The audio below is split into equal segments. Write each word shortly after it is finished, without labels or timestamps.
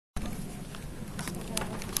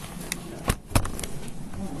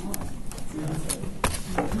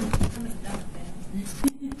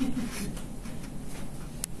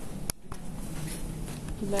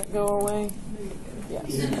that go away? Yes.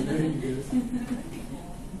 Yeah, there you go.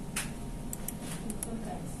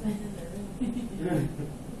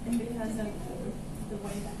 And because of the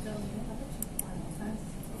way that building is, I bet you final test.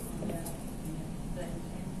 Yeah. I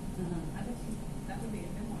bet you that would be a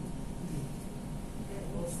good one.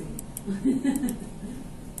 We'll see.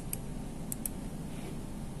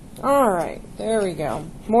 All right, there we go.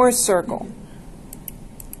 More circle.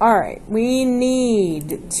 All right, we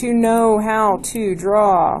need to know how to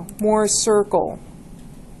draw Moore's circle.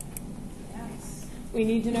 Yes. We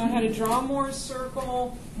need to know how to draw Moore's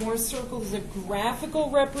circle. Moore's circle is a graphical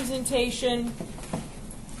representation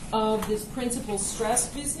of this principal stress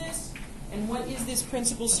business. And what is this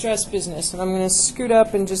principal stress business? And I'm going to scoot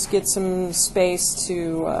up and just get some space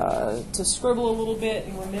to scribble a little bit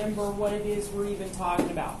and remember what it is we're even talking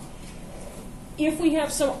about. If we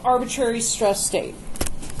have some arbitrary stress state,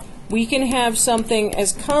 we can have something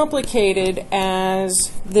as complicated as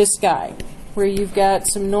this guy, where you've got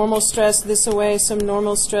some normal stress this away, some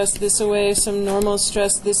normal stress this away, some normal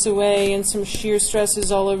stress this away, and some shear stresses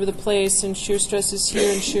all over the place, and shear stresses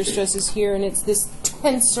here and shear stresses here, and it's this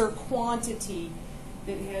tensor quantity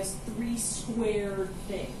that has three squared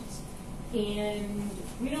things. And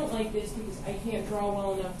we don't like this because I can't draw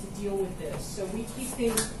well enough to deal with this. So we keep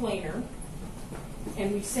things planar,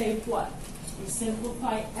 and we say what? We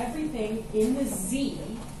simplify everything in the z.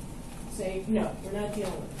 Say, no, we're not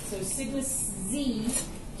dealing with it. So sigma z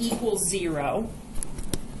equals 0.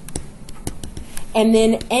 And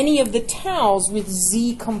then any of the taus with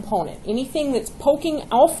z component. Anything that's poking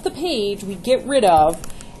off the page, we get rid of,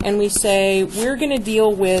 and we say we're going to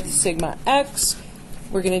deal with sigma x,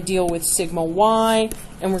 we're going to deal with sigma y,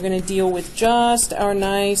 and we're going to deal with just our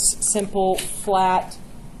nice, simple, flat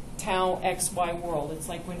tau xy world. It's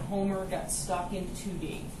like when Homer got stuck in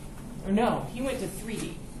 2D. Or no, he went to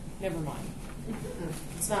 3D. Never mind.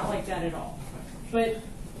 It's not like that at all. But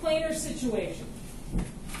planar situation.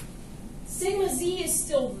 Sigma z is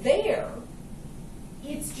still there.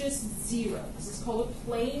 It's just 0. This is called a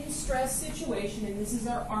plane stress situation, and this is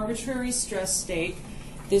our arbitrary stress state.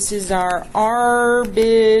 This is our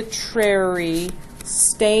arbitrary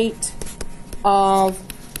state of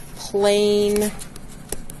plane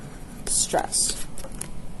stress.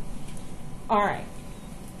 All right.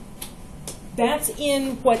 That's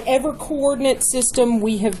in whatever coordinate system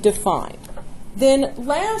we have defined. Then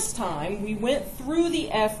last time we went through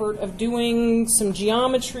the effort of doing some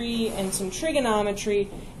geometry and some trigonometry,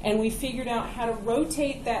 and we figured out how to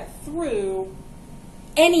rotate that through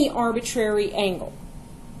any arbitrary angle.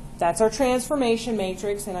 That's our transformation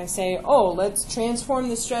matrix, and I say, oh, let's transform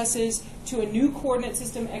the stresses to a new coordinate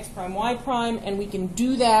system, x prime, y prime, and we can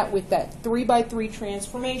do that with that 3x3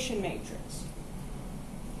 transformation matrix.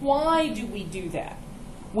 Why do we do that?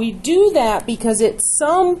 We do that because at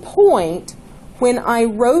some point, when I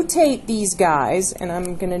rotate these guys, and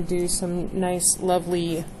I'm going to do some nice,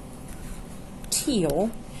 lovely teal,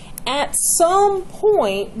 at some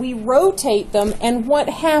point we rotate them, and what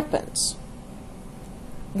happens?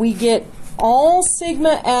 We get all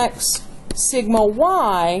sigma x, sigma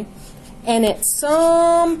y, and at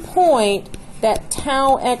some point that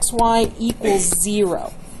tau xy equals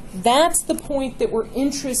 0. That's the point that we're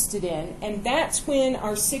interested in, and that's when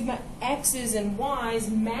our sigma x's and y's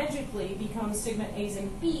magically become sigma a's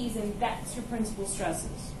and b's, and that's your principal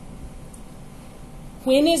stresses.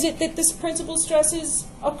 When is it that this principal stresses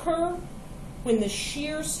occur? When the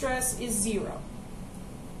shear stress is 0.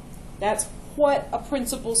 That's what a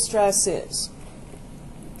principal stress is.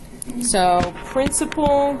 So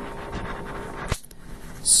principal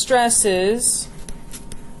stresses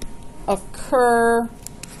occur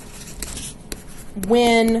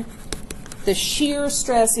when the shear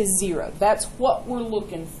stress is 0. That's what we're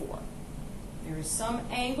looking for. There is some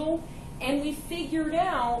angle, and we figured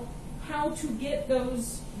out how to get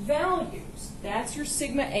those values. That's your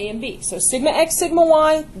sigma A and B. So sigma x, sigma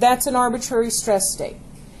y, that's an arbitrary stress state.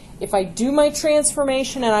 If I do my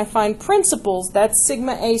transformation and I find principles, that's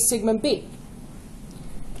sigma A, sigma B.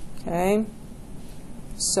 Okay?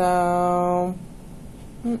 So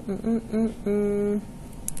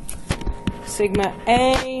sigma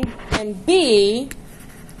A and B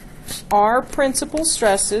are principal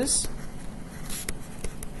stresses.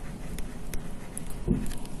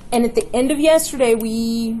 And at the end of at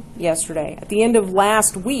the end of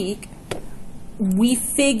last week, we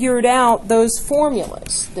figured out those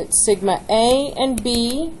formulas, that sigma A and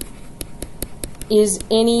B is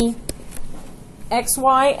any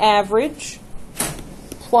xy average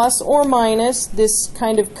plus or minus this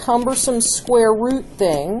kind of cumbersome square root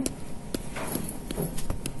thing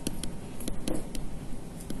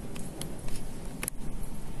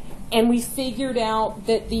and we figured out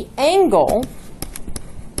that the angle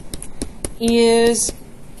is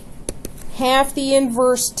half the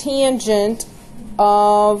inverse tangent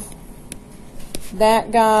of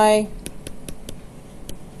that guy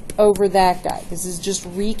over that guy. This is just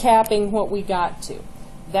recapping what we got to.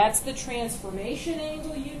 That's the transformation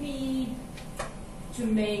angle you need to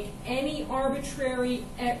make any arbitrary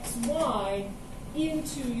xy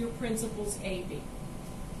into your principles AB.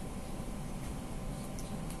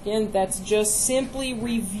 Again, that's just simply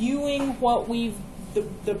reviewing what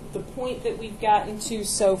the point that we've gotten to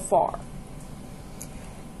so far.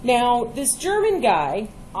 Now, this German guy,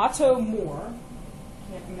 Otto Mohr,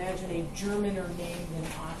 can't imagine a Germaner name than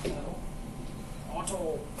Otto.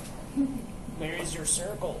 Otto, where is your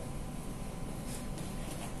circle?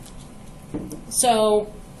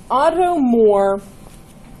 So, Otto Mohr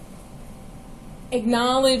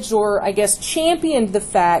acknowledged, or I guess championed, the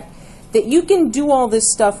fact that you can do all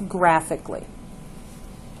this stuff graphically.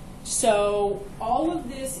 So all of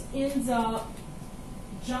this ends up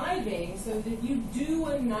jiving so that you do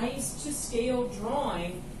a nice to scale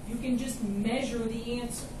drawing. You can just measure the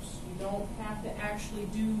answers. You don't have to actually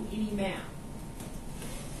do any math.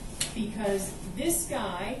 Because this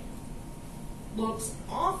guy looks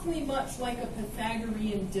awfully much like a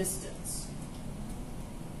Pythagorean distance.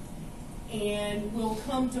 And we'll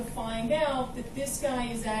come to find out that this guy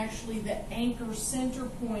is actually the anchor center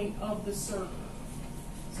point of the circle.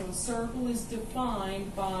 So a circle is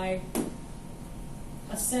defined by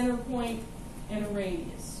a center point and a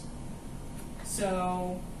radius.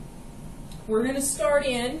 So we're going to start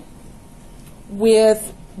in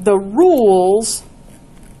with the rules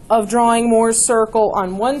of drawing Mohr's circle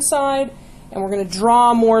on one side, and we're going to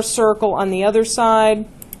draw Mohr's circle on the other side.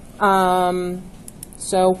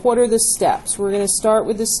 So what are the steps? We're going to start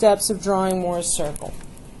with the steps of drawing Mohr's circle.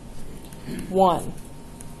 1,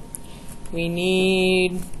 we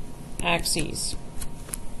need axes.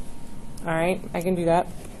 All right, I can do that.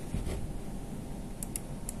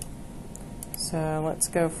 So let's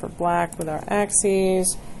go for black with our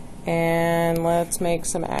axes, and let's make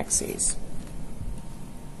some axes.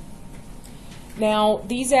 Now,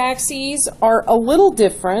 these axes are a little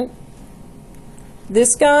different.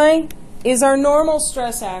 This guy is our normal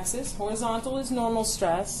stress axis. Horizontal is normal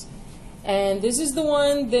stress. And this is the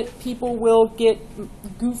one that people will get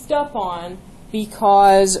goofed up on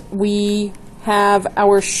because we have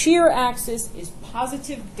our shear axis is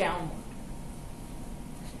positive downward.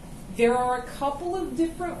 There are a couple of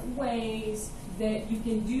different ways that you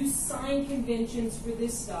can do sign conventions for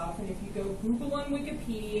this stuff. And if you go Google on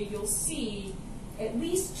Wikipedia, you'll see at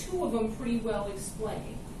least 2 of them pretty well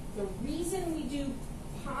explained. The reason we do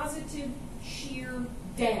positive shear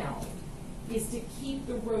down is to keep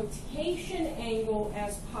the rotation angle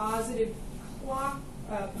as positive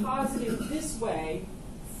this way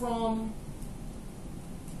from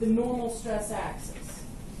the normal stress axis.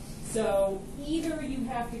 So either you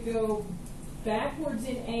have to go backwards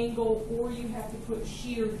in angle or you have to put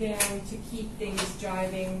shear down to keep things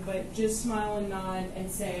jiving, but just smile and nod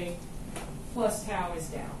and say plus tau is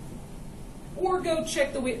down. Or go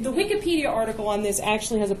check the Wikipedia article on this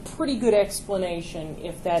actually has a pretty good explanation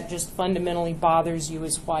if that just fundamentally bothers you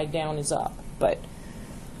as why down is up. But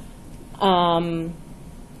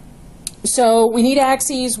so we need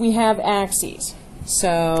axes, we have axes.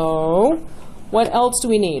 So what else do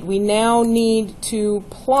we need? We now need to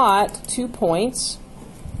plot 2 points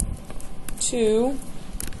to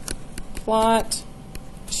plot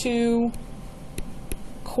 2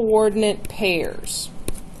 coordinate pairs.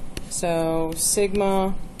 So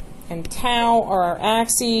sigma and tau are our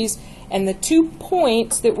axes, and the 2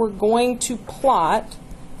 points that we're going to plot,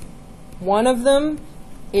 one of them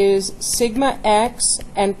is sigma x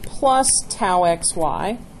and plus tau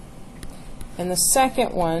xy, and the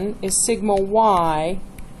second one is sigma y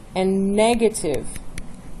and negative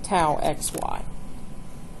tau xy.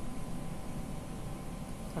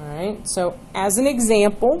 All right, so as an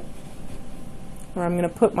example, where I'm going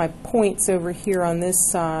to put my points over here on this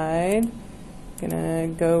side. I'm going to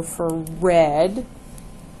go for red.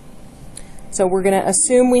 So we're going to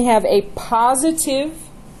assume we have a positive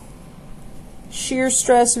shear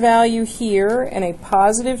stress value here and a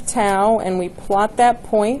positive tau, and we plot that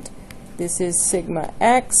point. This is sigma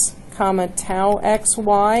x, comma tau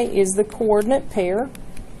xy is the coordinate pair.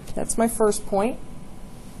 That's my first point.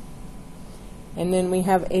 And then we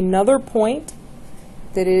have another point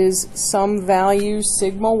that is some value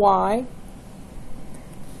sigma y,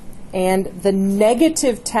 and the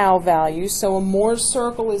negative tau value, so a Mohr's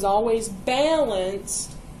circle is always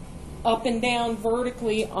balanced up and down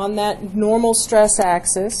vertically on that normal stress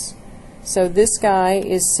axis. So this guy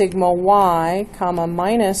is sigma y, comma,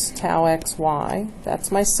 minus tau xy.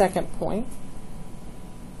 That's my second point.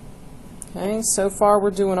 Okay, so far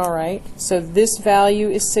we're doing all right. So this value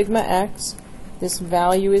is sigma x. This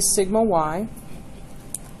value is sigma y.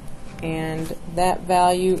 And that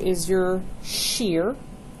value is your shear.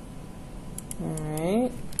 All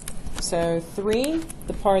right. So 3,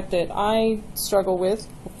 the part that I struggle with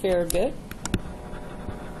a fair bit.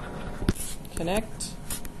 Connect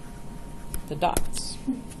the dots.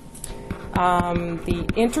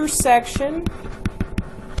 The intersection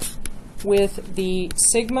with the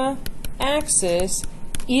sigma axis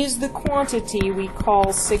is the quantity we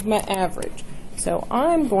call sigma average. So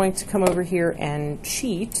I'm going to come over here and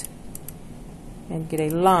cheat and get a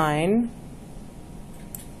line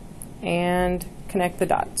and connect the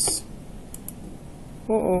dots.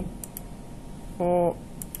 Oh,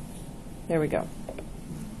 there we go.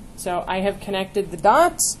 So I have connected the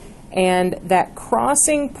dots, and that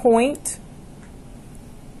crossing point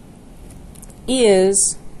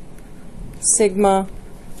is sigma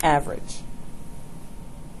average.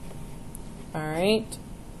 All right.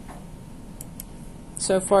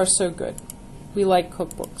 So far, so good. We like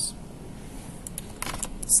cookbooks.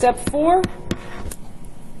 Step 4,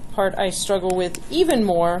 part I struggle with even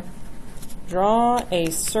more, draw a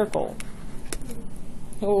circle.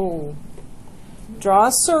 Oh. Draw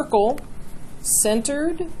a circle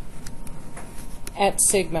centered at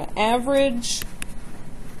sigma average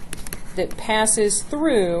that passes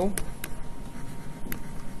through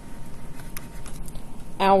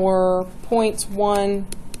our points 1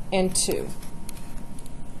 and 2.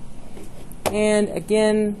 And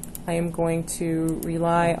again, I am going to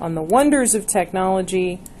rely on the wonders of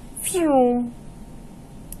technology. Phew.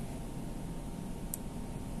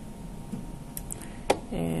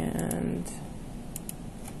 And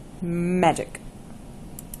magic.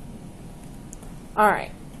 All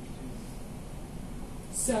right.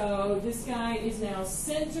 So this guy is now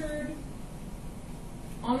centered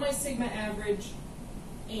on my sigma average,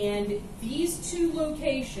 and these two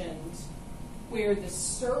locations where the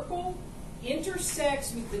circle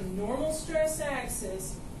intersects with the normal stress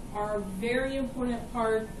axis are very important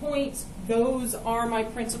points. Those are my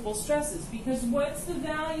principal stresses, because what's the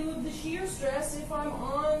value of the shear stress if I'm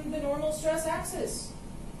on the normal stress axis?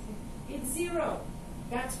 It's 0.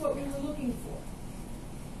 That's what we were looking for.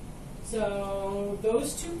 So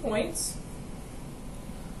those 2 points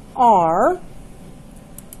are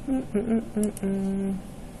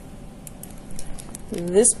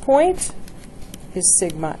this point is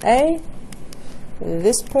sigma A,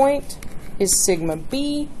 this point is sigma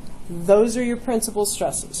B. Those are your principal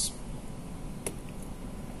stresses.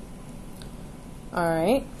 All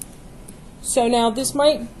right. So now this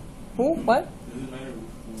might, what? Does it matter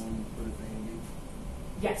which one put it in?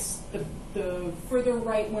 Yes, the further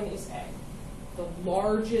right one is A. The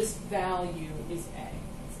largest value is A.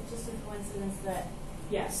 So just a coincidence that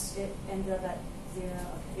Yes, it ended up at 0.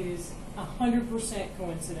 it is 100%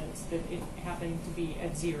 coincidence that it happened to be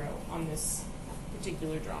at 0 on this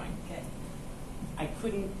particular drawing. Okay. I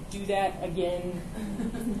couldn't do that again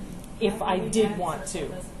if I did want to.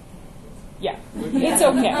 Yeah, it's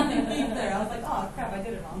okay. There, I was like, oh crap, I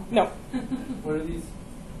did it wrong. No, What are these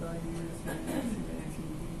values?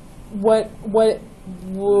 what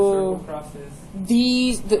Circle crosses.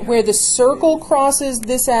 these where the circle crosses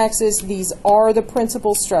this axis, these are the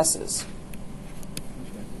principal stresses.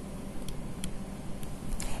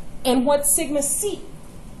 And what's sigma C?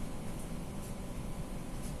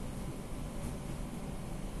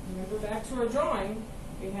 Remember back to our drawing,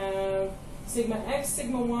 we have sigma x,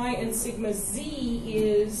 sigma y, and sigma z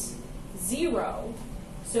is 0.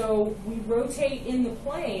 So we rotate in the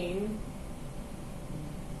plane,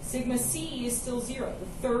 sigma c is still 0.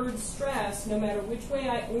 The third stress, no matter which way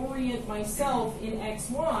I orient myself in x,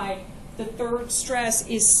 y, the third stress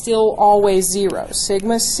is still always 0.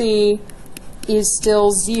 Sigma c is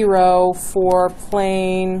still 0 for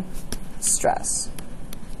plane stress.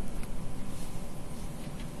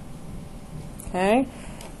 Okay.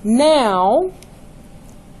 Now,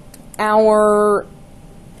 our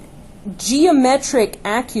geometric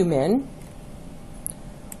acumen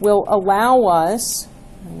will allow us,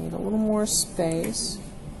 I need a little more space.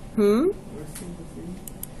 Where's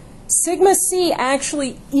Sigma Sigma C? C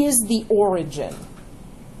actually is the origin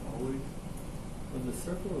Always. Of the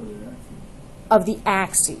circle or the axis? of the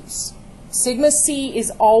axes. Sigma C is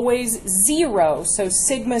always 0, so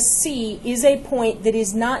sigma C is a point that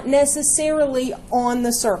is not necessarily on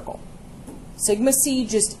the circle. Sigma C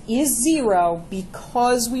just is 0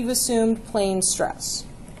 because we've assumed plane stress.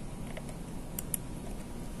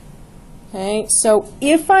 Okay, so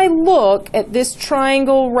if I look at this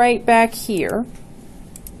triangle right back here,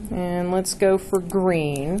 and let's go for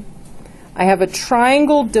green, I have a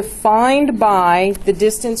triangle defined by the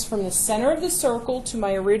distance from the center of the circle to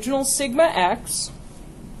my original sigma x,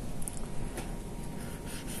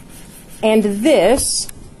 and this,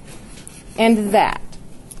 and that.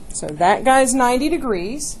 So that guy's 90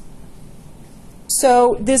 degrees.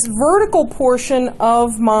 So this vertical portion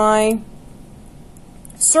of my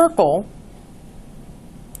circle,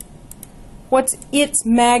 what's its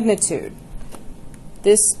magnitude?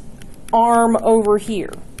 This arm over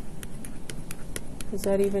here. Is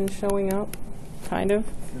that even showing up? Kind of.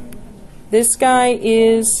 This guy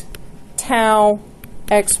is tau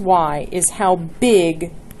xy, is how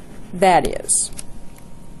big that is.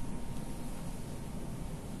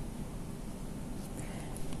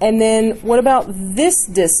 And then what about this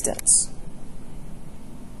distance?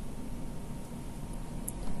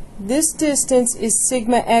 This distance is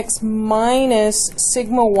sigma x minus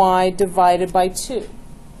sigma y divided by 2.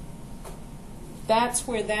 That's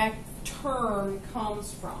where that term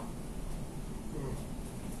comes from.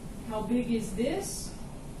 How big is this?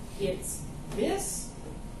 It's this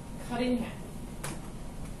cut in half.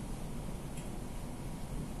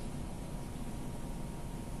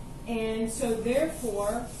 And so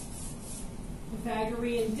therefore,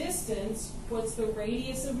 Pythagorean distance, what's the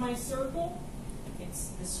radius of my circle? It's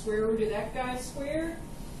the square root of that guy squared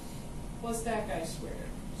plus that guy squared.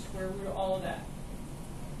 Square root of all of that.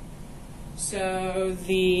 So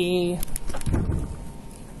the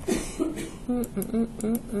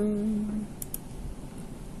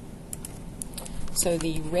so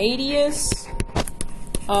the radius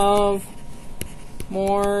of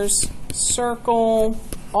Moore's circle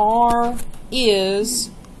R is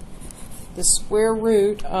the square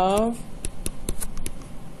root of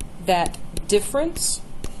that difference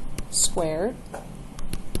squared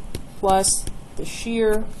plus the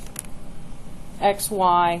shear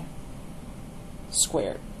xy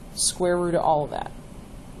squared, square root of all of that.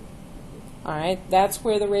 All right, that's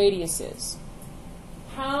where the radius is.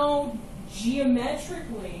 How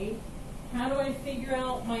geometrically, how do I figure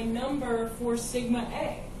out my number for sigma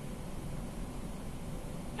A?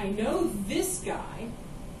 I know this guy,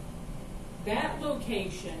 that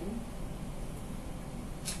location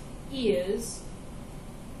is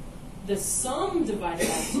the sum divided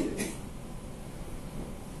by 2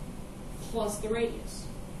 plus the radius.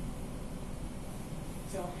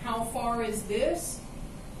 So how far is this?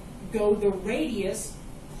 Go the radius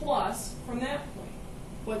plus from that point.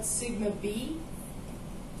 What's sigma b?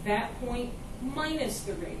 That point minus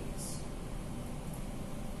the radius.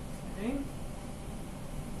 Okay.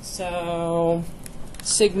 So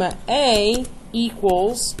sigma A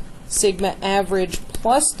equals sigma average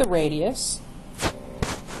plus the radius.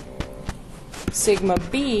 Sigma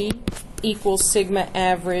B equals sigma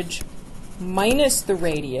average minus the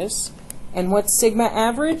radius. And what's sigma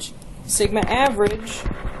average? Sigma average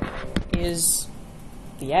is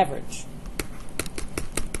the average.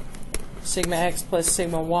 Sigma x plus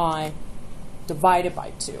sigma y divided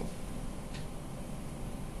by 2.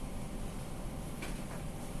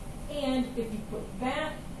 And if you put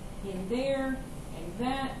that in there and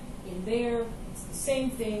that in there, it's the same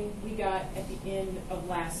thing we got at the end of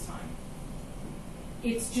last time.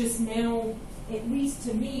 It's just now, at least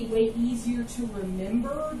to me, way easier to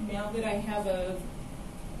remember now that I have a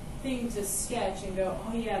thing to sketch and go,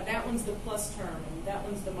 oh yeah, that one's the plus term and that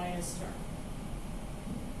one's the minus term.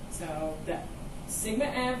 So that sigma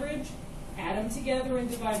average, add them together and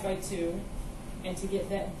divide by 2. And to get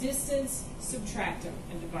that distance, subtract them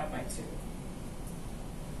and divide by 2.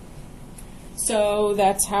 So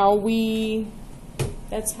that's how we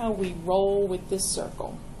roll with this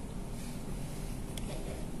circle.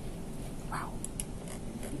 Wow.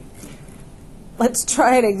 Let's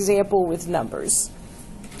try an example with numbers.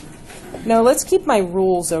 No, let's keep my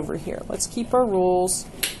rules over here. Let's keep our rules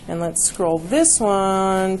and let's scroll this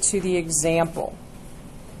one to the example.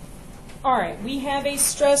 All right, we have a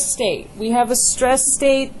stress state. We have a stress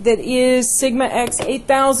state that is sigma x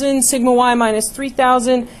 8,000, sigma y minus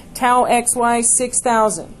 3,000, tau xy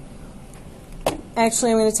 6,000.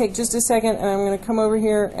 Actually, I'm going to take just a second and I'm going to come over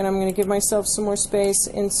here and I'm going to give myself some more space.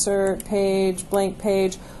 Insert page, blank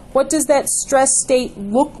page. What does that stress state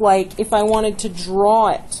look like if I wanted to draw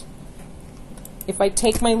it? If I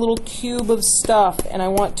take my little cube of stuff and I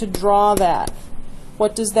want to draw that,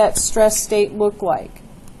 what does that stress state look like?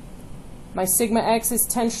 My sigma x is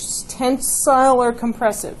tensile or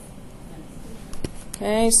compressive.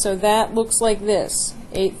 Okay, so that looks like this,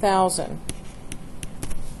 8,000.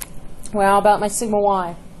 Well, how about my sigma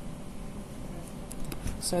y?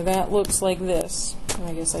 So that looks like this.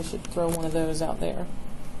 I guess I should throw one of those out there.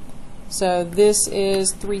 So this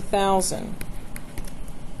is 3,000.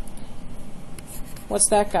 What's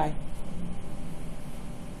that guy?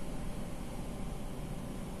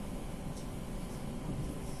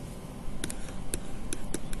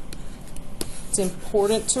 It's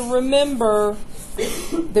important to remember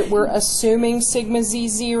that we're assuming sigma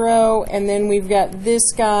z0, and then we've got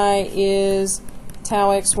this guy is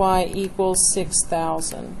tau xy equals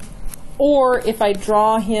 6,000. Or if I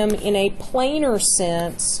draw him in a planar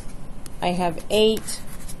sense, I have 8,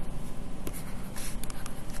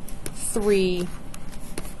 3,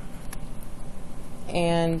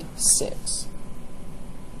 and 6.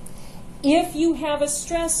 If you have a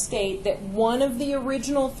stress state that one of the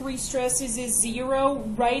original 3 stresses is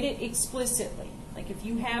 0, write it explicitly. Like if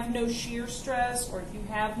you have no shear stress or if you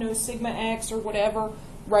have no sigma x or whatever,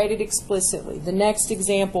 write it explicitly. The next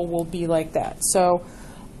example will be like that. So,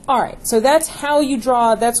 all right, so that's how you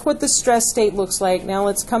draw, that's what the stress state looks like. Now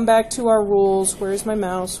let's come back to our rules. Where's my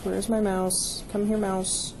mouse? Where's my mouse? Come here,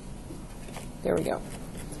 mouse. There we go.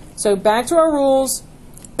 So back to our rules,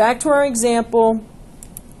 back to our example.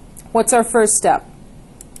 What's our first step?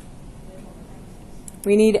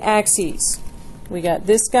 We need axes. We got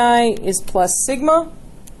this guy is plus sigma,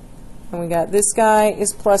 and we got this guy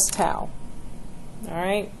is plus tau. All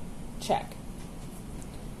right, check.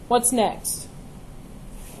 What's next?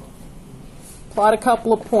 Plot a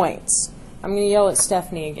couple of points. I'm going to yell at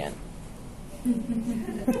Stephanie again.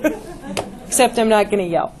 Except I'm not going to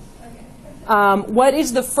yell. What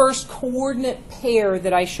is the first coordinate pair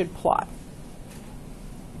that I should plot?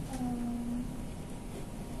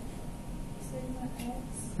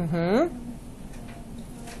 Mm-hmm.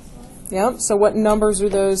 Yep, so what numbers are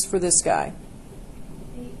those for this guy?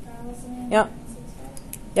 8,000. Yep.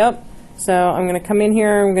 Yep. So I'm going to come in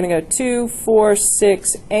here, I'm going to go 2, 4,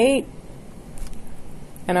 6, 8.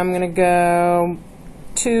 And I'm going to go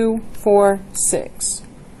 2, 4, 6.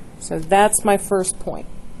 So that's my first point.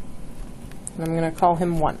 And I'm going to call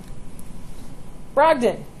him 1.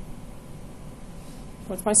 Brogdon.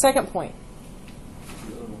 What's my second point?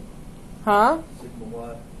 Huh? Sigma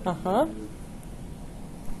y. Uh-huh.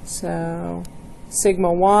 So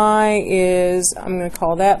sigma y is, I'm going to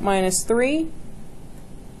call that minus 3.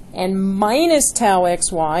 And minus tau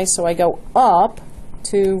xy, so I go up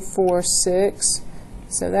 2, 4, 6.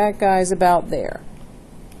 So that guy's about there.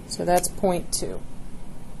 So that's 0.2.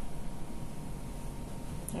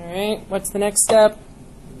 All right, what's the next step?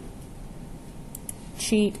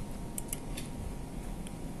 Cheat.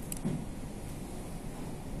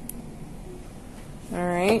 All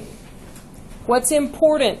right. What's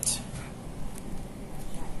important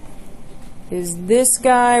is this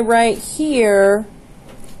guy right here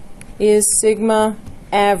is sigma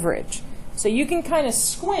average. So you can kind of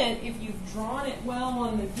squint if you've drawn it well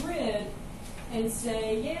on the grid and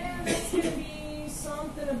say, yeah, that's going to be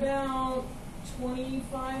something about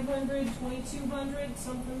 2,500, 2,200,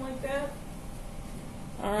 something like that.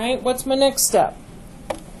 All right, what's my next step?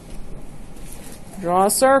 Draw a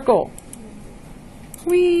circle.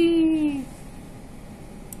 Whee!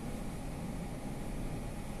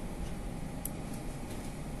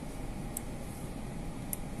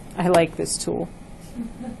 I like this tool.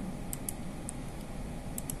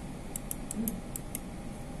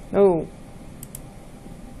 Oh.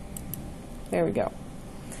 There we go.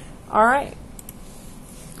 All right.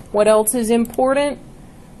 What else is important?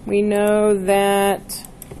 We know that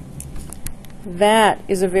that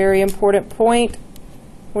is a very important point.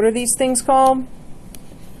 What are these things called?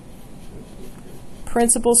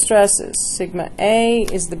 Principal stresses. Sigma A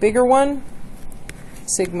is the bigger one.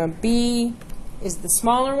 Sigma B is the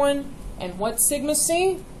smaller one. And what's sigma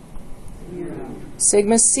C? 0.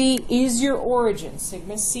 Sigma C is your origin.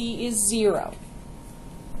 Sigma C is 0.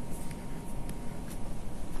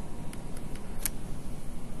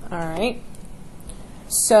 All right.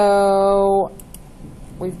 So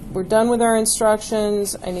we're done with our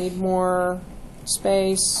instructions. I need more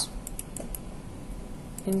space.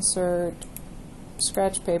 Insert.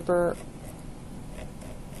 Scratch paper.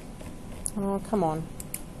 Oh, come on.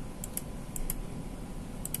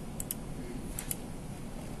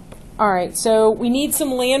 All right, so we need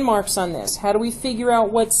some landmarks on this. How do we figure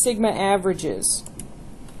out what sigma average is?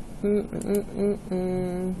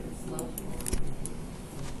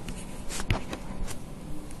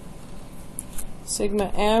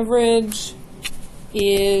 Sigma average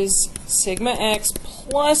is sigma x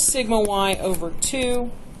plus sigma y over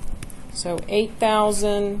 2. So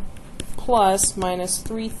 8,000 plus minus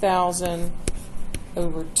 3,000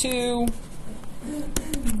 over 2.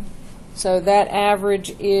 So that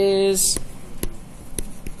average is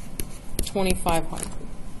 2,500.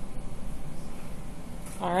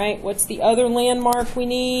 All right, what's the other landmark we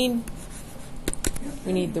need?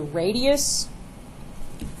 We need the radius,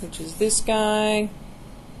 which is this guy,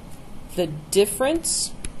 the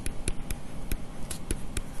difference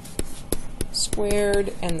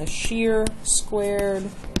squared, and the shear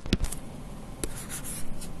squared.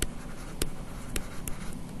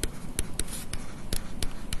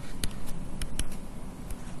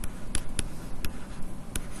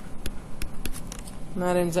 And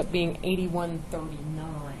that ends up being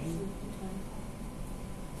 8139.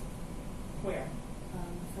 Where?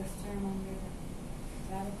 First term under the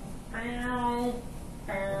radical. Bow,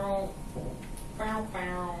 bow, bow,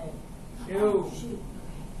 bow. Oh, No. shoot.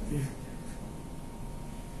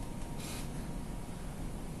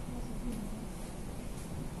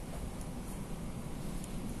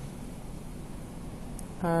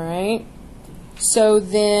 All right. So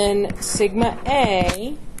then sigma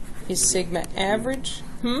A is sigma average.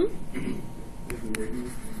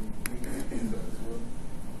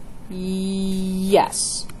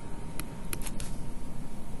 Yes.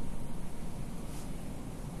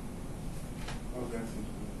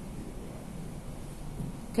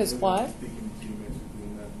 Because what?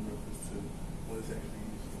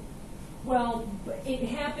 Well, it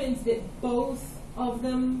happens that both of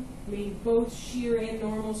them, I mean, both shear and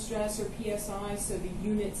normal stress are PSI, so the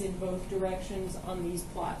units in both directions on these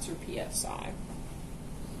plots are PSI.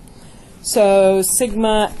 So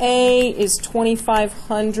sigma A is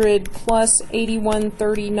 2,500 plus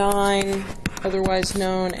 8139, otherwise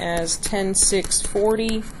known as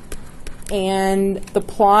 10,640. And the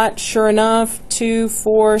plot, sure enough, 2,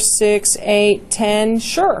 4, 6, 8, 10.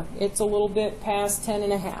 Sure, it's a little bit past 10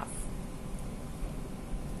 and a half.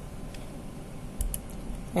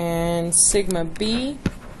 And sigma B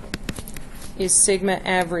is sigma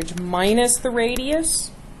average minus the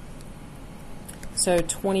radius. So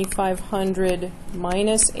 2,500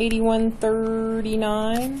 minus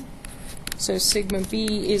 8139. So sigma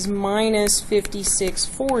B is minus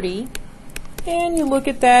 5640. And you look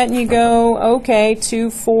at that and you go, okay,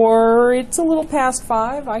 2, 4, it's a little past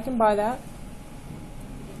 5. I can buy that.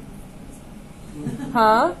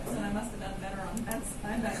 Huh? So I must have done better on that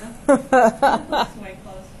side. That's way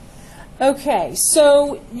close. Okay,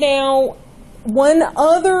 so now one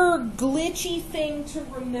other glitchy thing to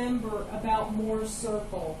remember about Moore's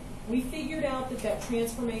circle, we figured out that that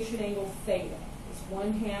transformation angle theta is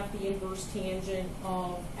 1/2 the inverse tangent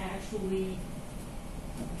of actually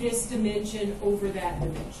this dimension over that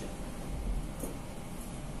dimension.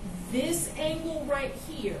 This angle right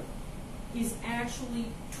here is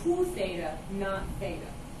actually 2 theta, not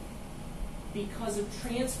theta, because of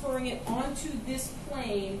transferring it onto this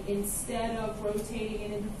plane instead of rotating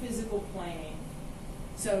it in the physical plane.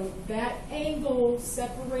 So that angle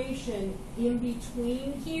separation in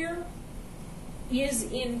between here is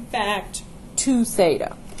in fact 2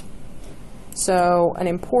 theta. So an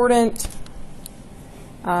important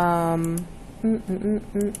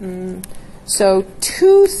so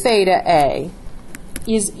 2 theta A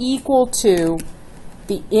is equal to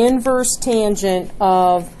the inverse tangent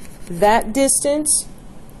of that distance,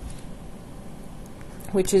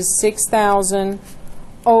 which is 6,000,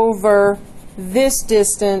 over this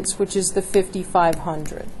distance, which is the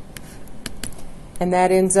 5,500. And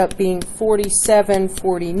that ends up being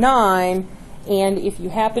 4749. And if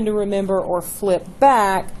you happen to remember or flip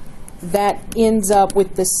back, that ends up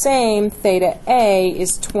with the same. Theta A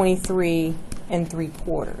is 23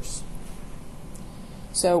 3/4.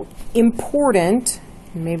 So important,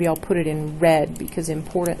 maybe I'll put it in red because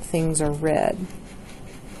important things are red.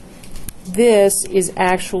 This is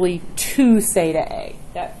actually 2 theta A.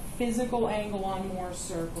 That physical angle on Moore's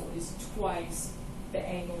circle is twice the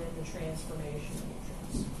angle in the transformation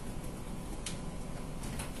matrix.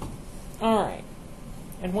 All right.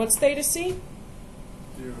 And what's theta C?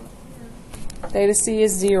 0. Theta C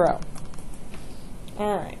is 0.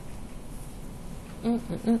 All right.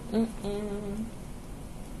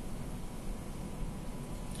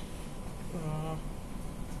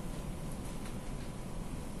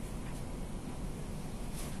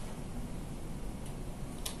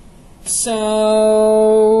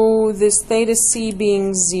 So this theta C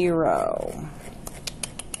being 0.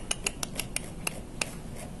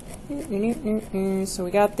 So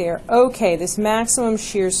we got there. Okay, this maximum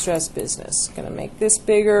shear stress business. Going to make this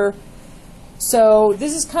bigger. So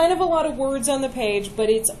this is kind of a lot of words on the page, but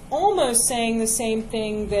it's almost saying the same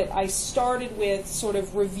thing that I started with, sort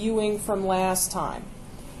of reviewing from last time.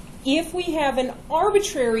 If we have an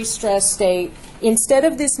arbitrary stress state, instead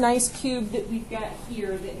of this nice cube that we've got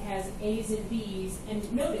here that has A's and B's,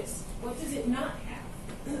 and notice, what does it not have?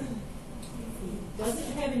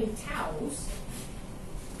 doesn't have any taus,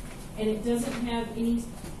 and it doesn't have any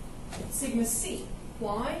sigma c.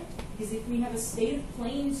 Why? Because if we have a state of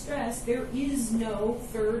plane stress, there is no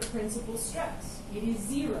third principal stress. It is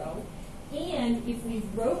 0. And if we've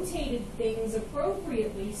rotated things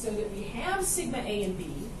appropriately so that we have sigma A and B,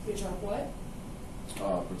 which are what?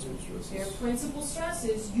 Principal stresses. They're principal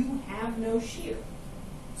stresses, you have no shear.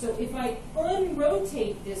 So if I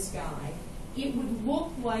unrotate this guy, it would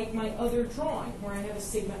look like my other drawing, where I have a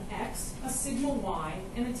sigma x, a sigma y,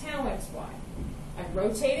 and a tau xy. I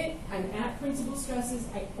rotate it, I'm at principal stresses,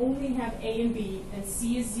 I only have A and B, and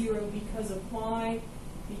C is 0 because of why?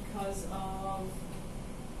 Because of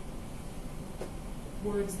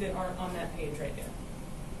words that aren't on that page right there.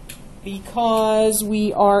 Because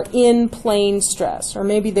we are in plane stress, or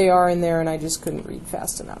maybe they are in there and I just couldn't read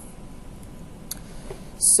fast enough.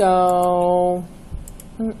 So,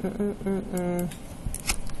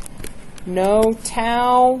 no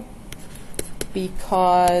tau,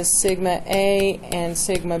 because sigma A and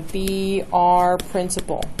sigma B are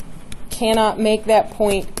principal. Cannot make that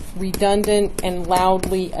point redundant and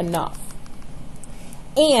loudly enough.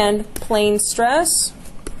 And plane stress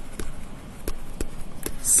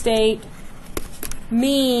state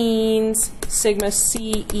means sigma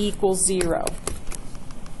C equals 0.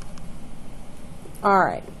 All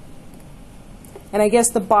right. And I guess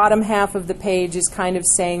the bottom half of the page is kind of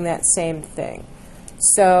saying that same thing.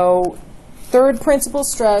 So third principal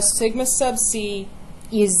stress, sigma sub C,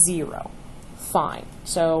 is 0. Fine.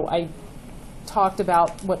 So I talked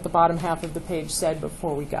about what the bottom half of the page said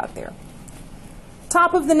before we got there.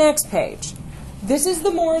 Top of the next page. This is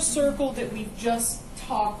the Morse circle that we've just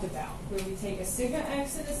talked about, where we take a sigma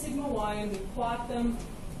x and a sigma y and we plot them,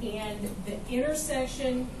 and the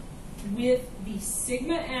intersection with the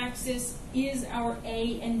sigma axis is our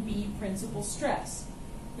A and B principal stress.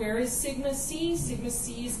 Where is sigma C? Sigma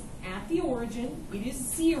C is at the origin. It is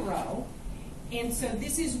 0. And so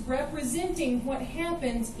this is representing what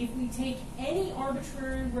happens if we take any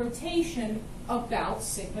arbitrary rotation about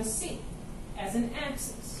sigma C as an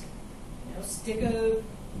axis. Now stick a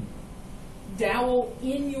dowel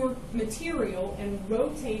in your material and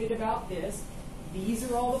rotate it about this. These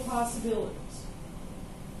are all the possibilities.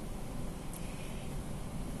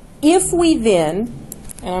 If we then,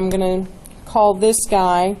 and I'm going to call this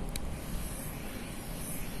guy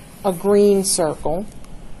a green circle,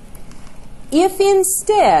 if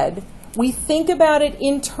instead we think about it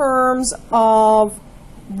in terms of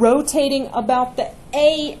rotating about the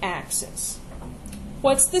A axis,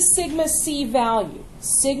 what's the sigma C value?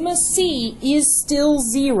 Sigma C is still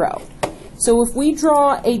 0. So if we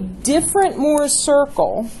draw a different Morse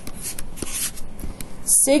circle,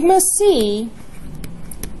 sigma C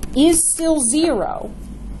is still 0,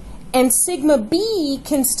 and sigma B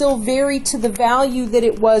can still vary to the value that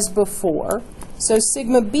it was before. So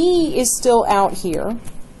sigma B is still out here.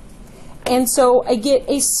 And so I get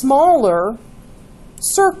a smaller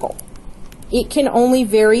circle. It can only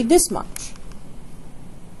vary this much.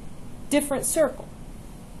 Different circle.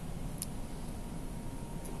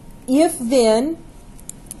 If then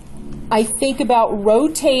I think about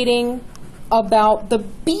rotating about the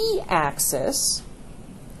B axis,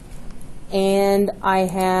 and I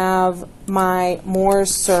have my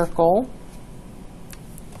Morse circle,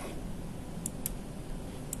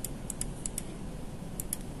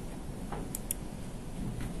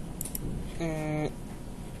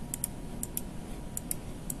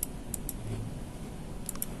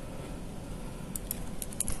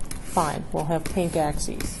 fine, we'll have pink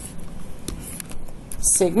axes.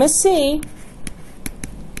 Sigma C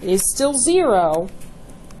is still 0,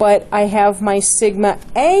 but I have my sigma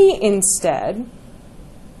A instead,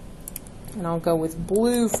 and I'll go with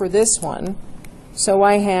blue for this one. So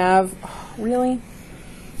I have, really?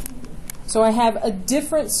 So I have a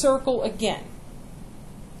different circle again.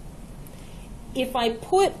 If I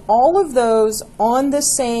put all of those on the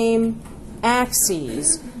same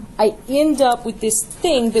axes, I end up with this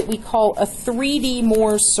thing that we call a 3D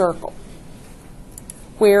Morse circle,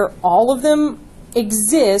 where all of them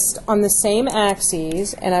exist on the same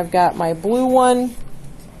axes, and I've got my blue one,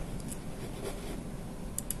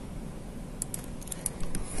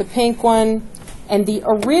 the pink one, and the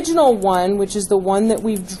original one, which is the one that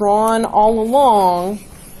we've drawn all along,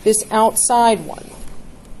 this outside one.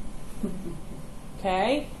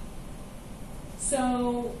 Okay?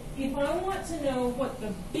 So if I want to know what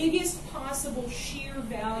the biggest possible shear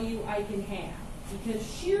value I can have, because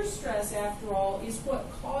shear stress, after all, is what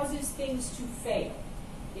causes things to fail.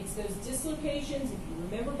 It's those dislocations. If you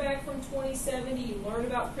remember back from 2070, you learned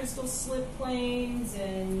about crystal slip planes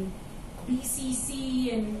and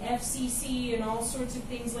BCC and FCC and all sorts of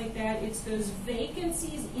things like that. It's those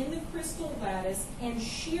vacancies in the crystal lattice, and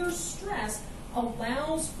shear stress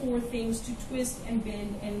allows for things to twist and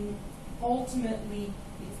bend, and ultimately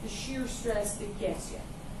it's the shear stress that gets you.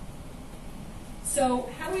 So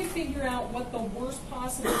how do we figure out what the worst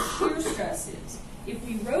possible shear stress is? If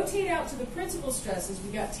we rotate out to the principal stresses,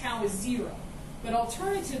 we got tau is 0. But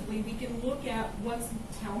alternatively, we can look at what's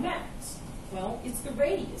tau max. Well, it's the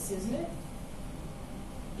radius, isn't it?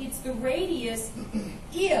 It's the radius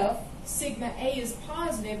if sigma A is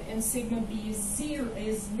positive and sigma B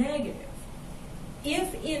is negative.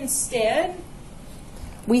 If instead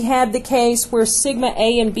we had the case where sigma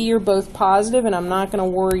A and B are both positive, and I'm not going to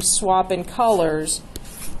worry swapping colors,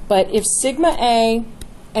 but if sigma A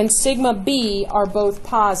and sigma B are both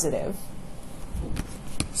positive,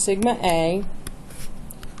 sigma A,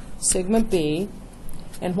 sigma B,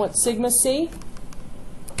 and what's sigma C?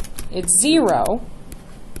 It's 0.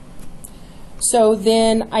 So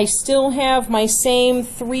then I still have my same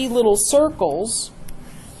 3 little circles.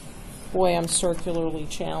 Boy, I'm circularly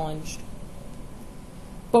challenged.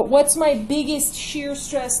 But what's my biggest shear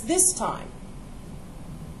stress this time?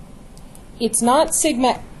 It's not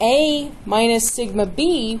sigma A minus sigma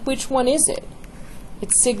B. Which one is it?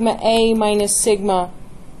 It's sigma A minus sigma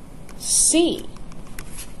C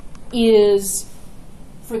is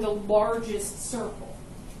for the largest circle.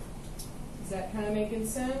 Is that kind of making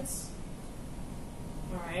sense?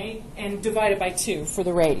 All right, and divided by 2 for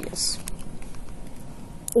the radius.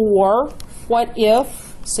 Or what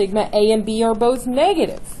if sigma A and B are both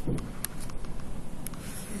negative?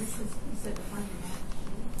 This is instead of finding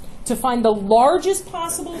that. To find the largest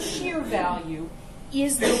possible shear value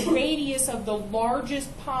is the radius of the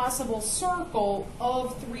largest possible circle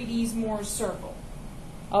of 3D's Mohr's circle,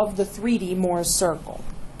 of the 3D Mohr's circle.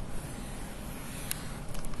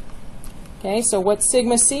 Okay, so what's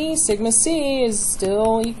sigma C? Sigma C is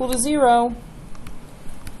still equal to 0,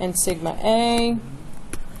 and sigma A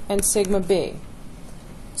and sigma B.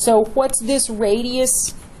 So what's this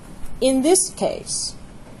radius in this case?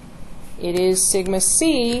 It is sigma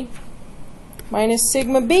C minus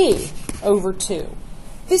sigma B over 2.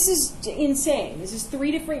 This is insane. This is 3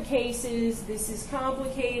 different cases. This is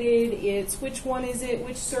complicated. It's which one is it?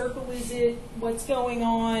 Which circle is it? What's going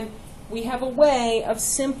on? We have a way of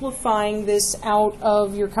simplifying this out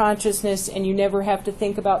of your consciousness, and you never have to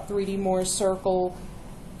think about 3D Mohr's circle,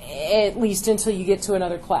 at least until you get to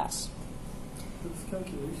another class. Those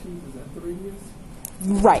calculations, is that the radius?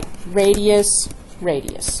 Right. Radius,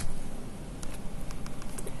 radius.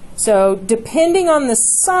 So depending on the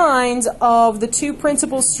signs of the 2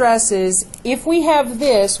 principal stresses, if we have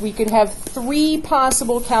this, we could have 3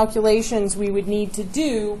 possible calculations we would need to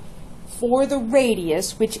do for the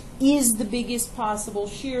radius, which is the biggest possible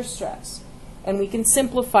shear stress. And we can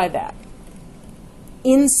simplify that.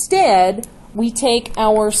 Instead, we take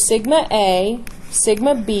our sigma A,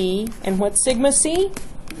 sigma B, and what's sigma C? Is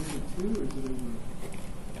it 2 or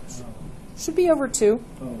is it over? Should be over 2.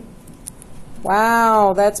 Oh.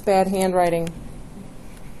 Wow, that's bad handwriting.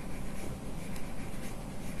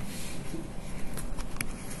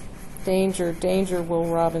 Danger, danger, Will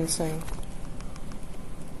Robinson.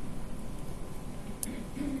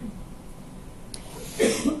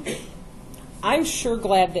 I'm sure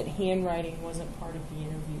glad that handwriting wasn't part of the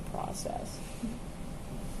interview process.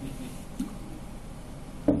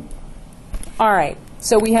 All right,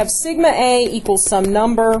 so we have sigma A equals some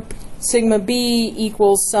number, sigma B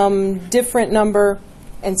equals some different number,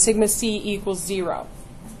 and sigma C equals 0.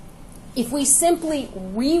 If we simply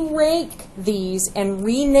re-rank these and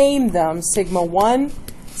rename them sigma 1,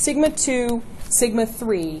 sigma 2, sigma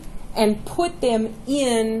 3, and put them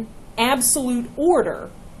in absolute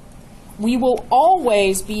order, we will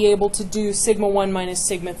always be able to do sigma 1 minus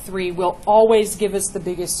sigma 3 will always give us the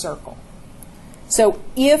biggest circle. So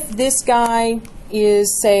if this guy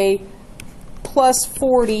is, say, plus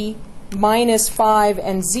 40, minus 5,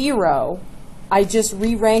 and 0, I just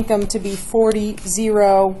re-rank them to be 40,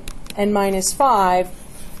 0, and minus 5,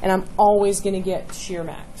 and I'm always going to get shear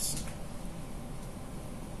max.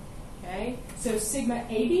 Okay? So sigma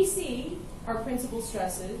ABC are principal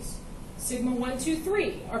stresses. Sigma 1, 2,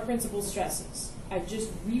 3 are principal stresses. I've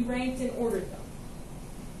just re-ranked and ordered them.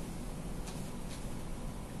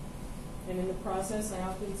 And in the process, I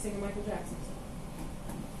often sing a Michael Jackson song.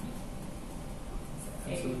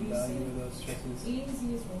 So the value of those stresses.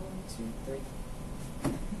 Easy as 1, 2,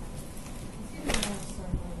 3.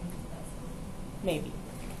 Maybe.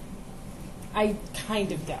 I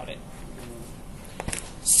kind of doubt it.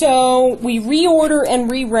 So we reorder and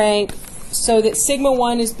re-rank so that sigma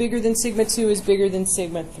 1 is bigger than sigma 2 is bigger than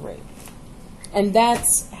sigma 3. And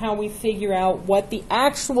that's how we figure out what the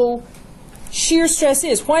actual shear stress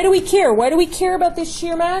is. Why do we care? Why do we care about this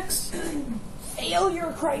shear max?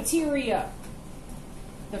 Failure criteria.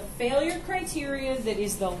 The failure criteria that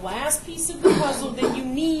is the last piece of the puzzle that you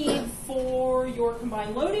need for your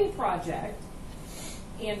combined loading project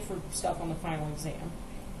and for stuff on the final exam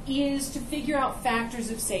is to figure out factors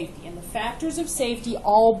of safety. And the factors of safety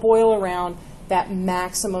all boil around that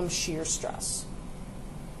maximum shear stress.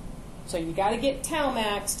 So you got to get tau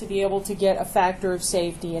max to be able to get a factor of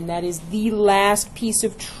safety, and that is the last piece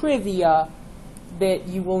of trivia that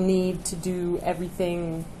you will need to do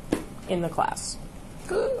everything in the class.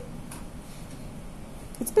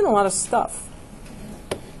 It's been a lot of stuff.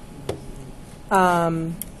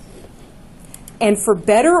 And for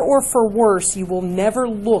better or for worse, you will never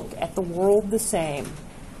look at the world the same.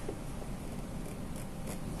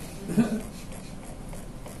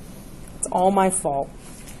 It's all my fault.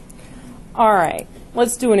 All right,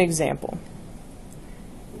 let's do an example.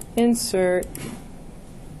 Insert.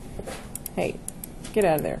 Hey, get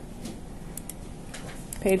out of there.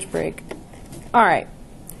 Page break. All right.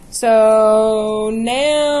 So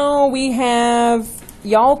now we have,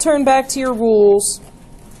 y'all turn back to your rules.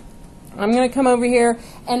 I'm going to come over here,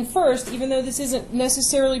 and first, even though this isn't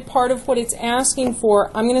necessarily part of what it's asking for,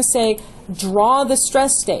 I'm going to say, draw the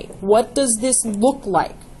stress state. What does this look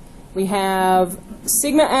like? We have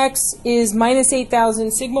sigma x is minus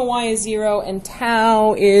 8,000, sigma y is 0, and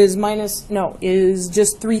tau is is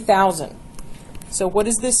just 3,000. So what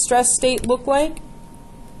does this stress state look like?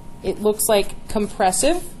 It looks like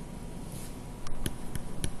compressive,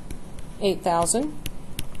 8,000.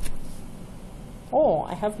 Oh,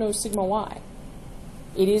 I have no sigma y.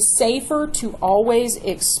 It is safer to always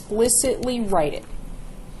explicitly write it.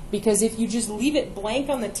 Because if you just leave it blank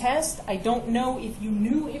on the test, I don't know if you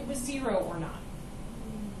knew it was 0 or not.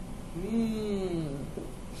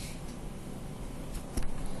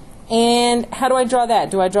 And how do I draw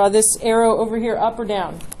that? Do I draw this arrow over here up or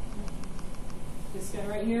down? This guy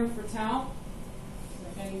right here for tau?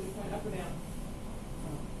 I need to point up or down?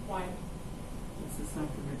 Why?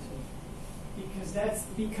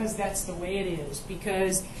 Because that's the way it is.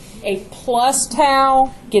 Because a plus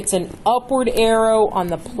tau gets an upward arrow on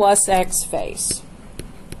the plus x face.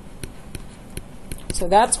 So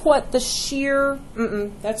that's what the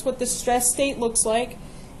that's what the stress state looks like.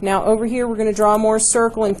 Now over here we're going to draw more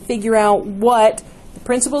circle and figure out what the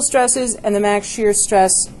principal stresses and the max shear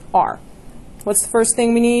stress are. What's the first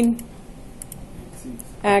thing we need?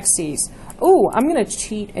 Axes. Oh, I'm going to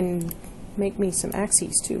cheat and make me some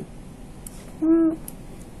axes too.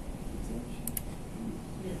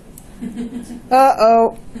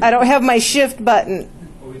 Uh-oh, I don't have my shift button.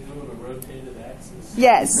 Are we doing a rotated axis?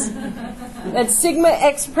 Yes. That's sigma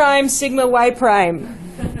x prime, sigma y prime.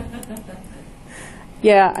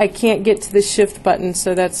 Yeah, I can't get to the shift button,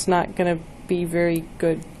 so that's not going to be very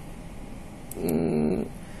good.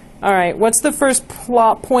 All right, what's the first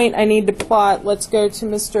plot point I need to plot? Let's go to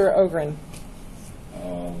Mr. Ogren.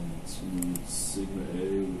 To sigma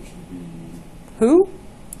A, which would be... Who?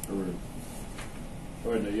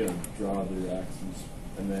 Or no, you gotta draw the axes,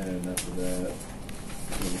 and then after that...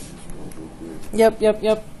 Yep.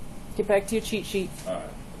 Get back to your cheat sheet. Alright.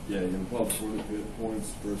 Yeah, you're going to pull up 40 pivot points.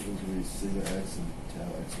 First one's going to be sigma x and tau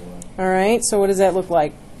xy. All right, so what does that look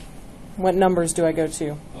like? What numbers do I go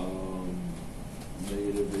to?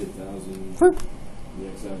 Negative 8,000, Whoop. the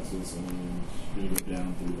x-axis, and then you're going to go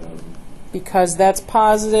down 3,000. Because that's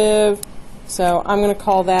positive, so I'm going to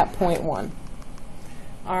call that 0.1.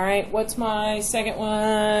 All right, what's my second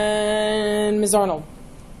one? Ms. Arnold.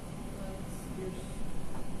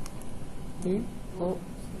 Oh.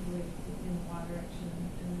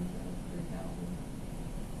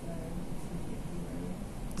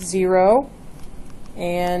 0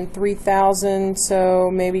 and 3,000, so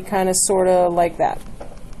maybe kind of sort of like that.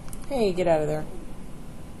 Hey, get out of there.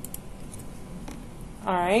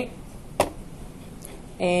 All right.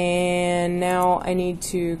 And now I need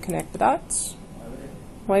to connect the dots.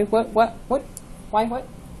 Why, what? Why, what? Why wouldn't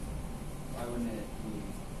it be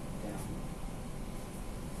down?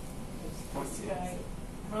 This guy,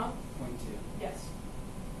 huh? 0.2. Yes.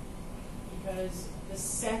 Because the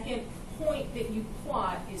second point that you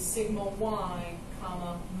plot is sigma y,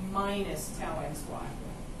 comma, minus tau xy.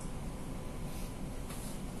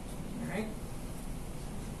 All right?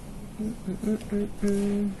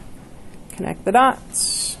 Connect the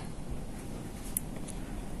dots.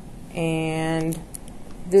 And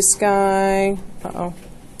this guy,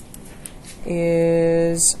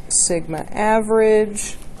 is sigma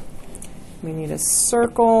average. We need a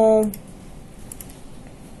circle.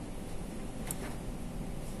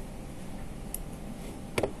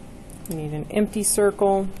 We need an empty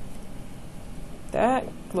circle. That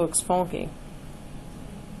looks funky.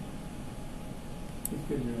 It's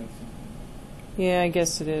good direction. Yeah, I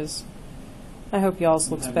guess it is. I hope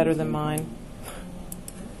y'all's looks better than mine.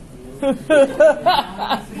 Mine kind of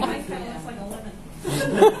looks like a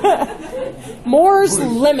lemon. Moore's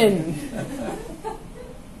lemon.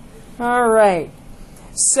 All right.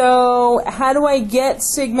 So how do I get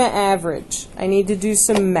sigma average? I need to do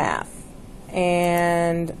some math.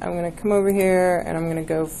 And I'm going to come over here and I'm going to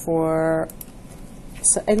go for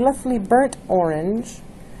a lovely burnt orange.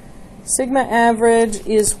 Sigma average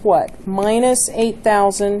is what? Minus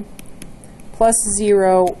 8,000 plus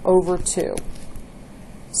 0 over 2.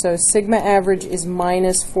 So sigma average is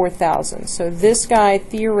minus 4,000. So this guy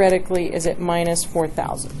theoretically is at minus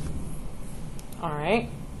 4,000. All right.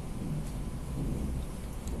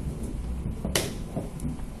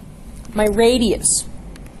 My radius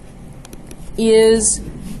is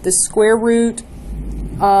the square root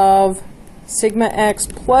of sigma x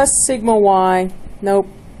plus sigma y. Nope.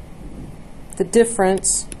 The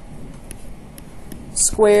difference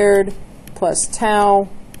squared plus tau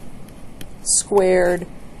squared,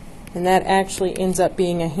 and that actually ends up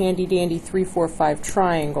being a handy-dandy 3, 4, 5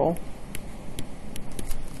 triangle.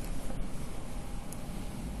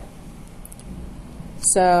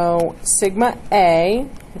 So sigma A,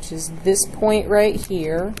 which is this point right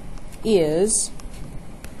here, is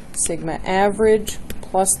sigma average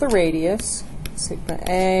plus the radius. Sigma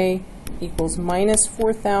A equals minus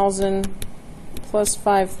 4,000 plus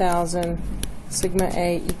 5,000. Sigma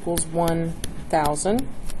A equals 1,000.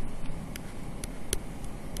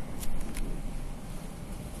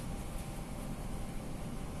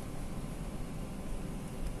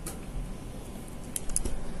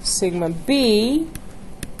 Sigma B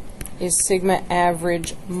is sigma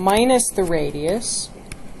average minus the radius.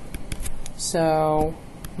 So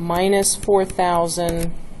minus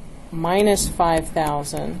 4,000 minus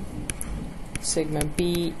 5,000. Sigma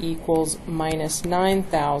B equals minus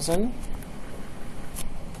 9,000.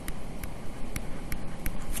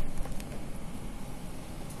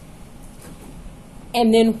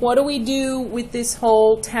 And then what do we do with this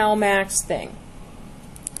whole tau max thing?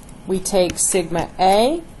 We take sigma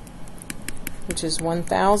A, which is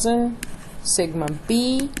 1,000, sigma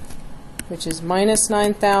B, which is minus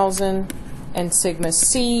 9,000, and sigma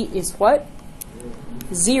C is what?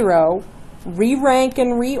 0. Re-rank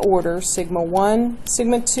and reorder sigma 1,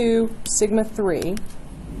 sigma 2, sigma 3.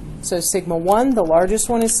 So sigma 1, the largest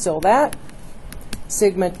one, is still that.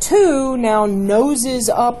 Sigma 2 now noses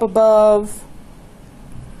up above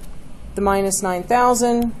the minus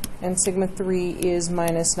 9,000, and sigma 3 is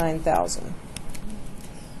minus 9,000.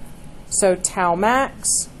 So tau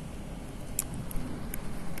max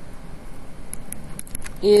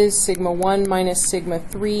is sigma 1 minus sigma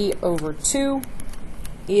 3 over 2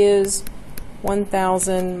 is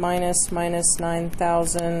 1,000 minus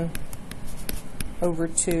 9,000 over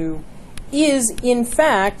 2 is, in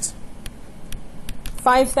fact,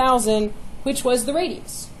 5,000, which was the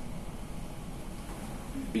radius.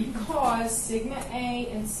 Because sigma A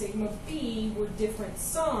and sigma B were different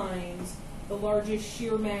signs, the largest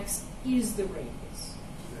shear max is the radius.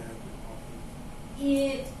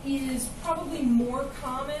 It is probably more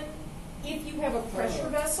common if you have a pressure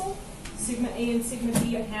vessel. Sigma A and sigma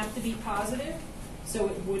B have to be positive, so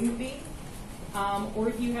it wouldn't be. Or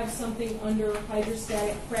if you have something under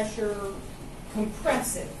hydrostatic pressure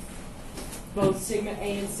compressive, both sigma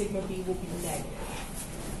A and sigma B will be negative.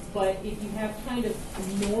 But if you have kind of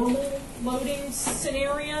normal loading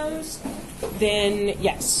scenarios, then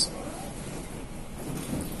yes.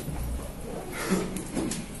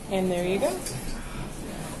 And there you go.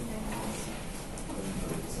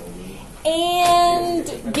 And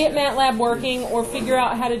get MATLAB working, or figure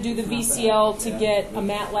out how to do the VCL to get a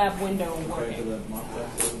MATLAB window working.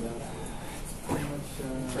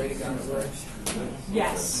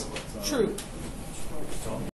 Yes, true.